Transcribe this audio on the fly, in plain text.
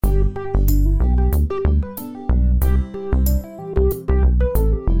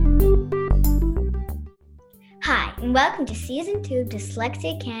and welcome to Season 2 of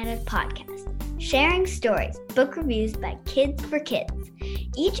Dyslexia Canada's podcast, sharing stories, book reviews by kids for kids.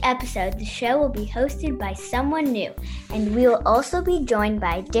 Each episode, the show will be hosted by someone new, and we will also be joined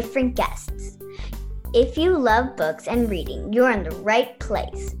by different guests. If you love books and reading, you're in the right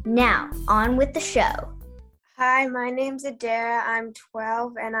place. Now, on with the show. Hi, my name's Adara. I'm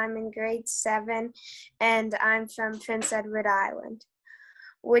 12 and I'm in grade 7 and I'm from Prince Edward Island.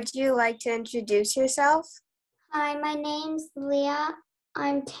 Would you like to introduce yourself? Hi, my name's Leah.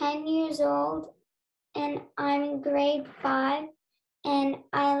 I'm 10 years old and I'm in grade 5 and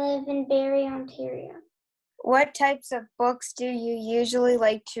I live in Barrie, Ontario. What types of books do you usually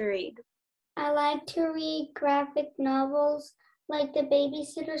like to read? I like to read graphic novels like The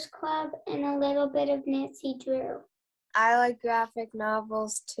Babysitter's Club and a little bit of Nancy Drew. I like graphic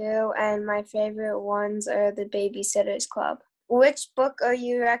novels too, and my favorite ones are The Babysitter's Club. Which book are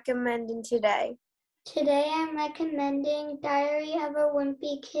you recommending today? Today I'm recommending Diary of a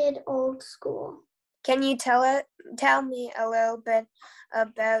Wimpy Kid Old School. Can you tell me a little bit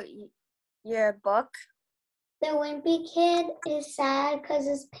about your book? The Wimpy Kid is sad because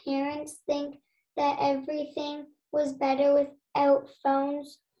his parents think that everything was better without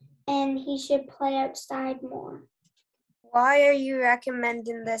phones and he should play outside more. Why are you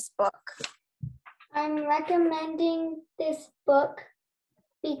recommending this book? I'm recommending this book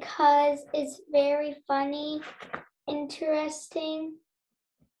because it's very funny, interesting,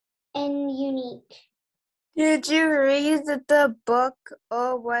 and unique. Did you read the book,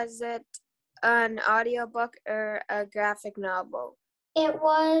 or was it an audiobook or a graphic novel? It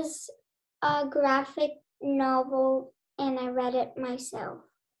was a graphic novel and I read it myself.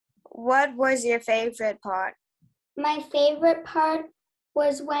 What was your favorite part? My favorite part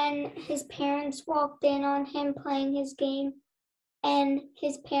was when his parents walked in on him playing his game and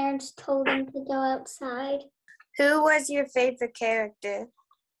his parents told him to go outside. Who was your favorite character?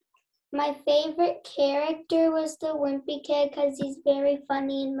 My favorite character was the Wimpy Kid because he's very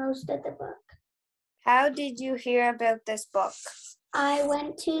funny in most of the book. How did you hear about this book? I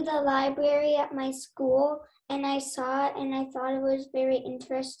went to the library at my school and I saw it and I thought it was very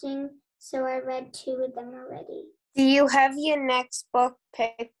interesting, so I read 2 of them already. Do you have your next book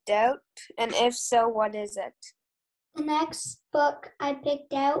picked out? And if so, what is it? The next book I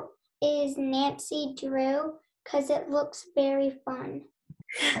picked out is Nancy Drew because it looks very fun.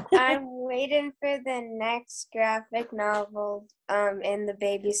 I'm waiting for the next graphic novel in the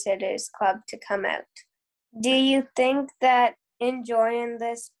Babysitter's Club to come out. Do you think that enjoying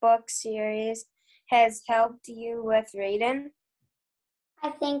this book series has helped you with reading?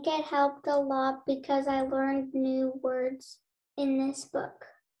 I think it helped a lot because I learned new words in this book.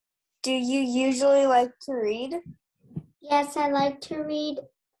 Do you usually like to read? Yes, I like to read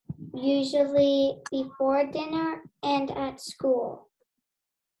usually before dinner and at school.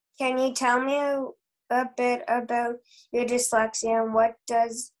 Can you tell me a bit about your dyslexia and what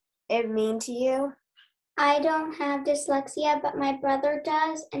does it mean to you? I don't have dyslexia, but my brother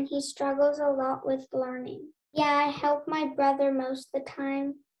does, and he struggles a lot with learning. Yeah, I help my brother most of the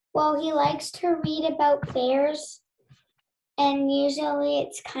time. Well, he likes to read about bears, and usually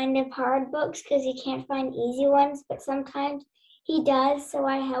it's kind of hard books because he can't find easy ones, but sometimes he does, so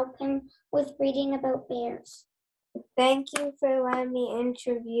I help him with reading about bears. Thank you for letting me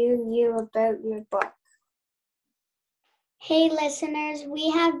interview you about your book. Hey listeners, we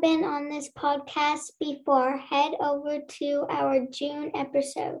have been on this podcast before. Head over to our June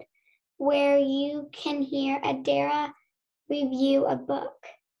episode where you can hear Adara review a book.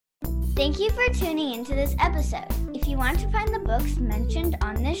 Thank you for tuning into this episode. If you want to find the books mentioned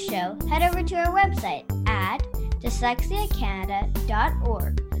on this show, head over to our website at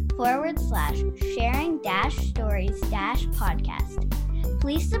dyslexiacanada.org/sharing-stories-podcast.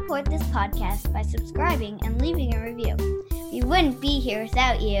 Please support this podcast by subscribing and leaving a review. We wouldn't be here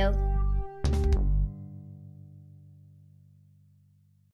without you.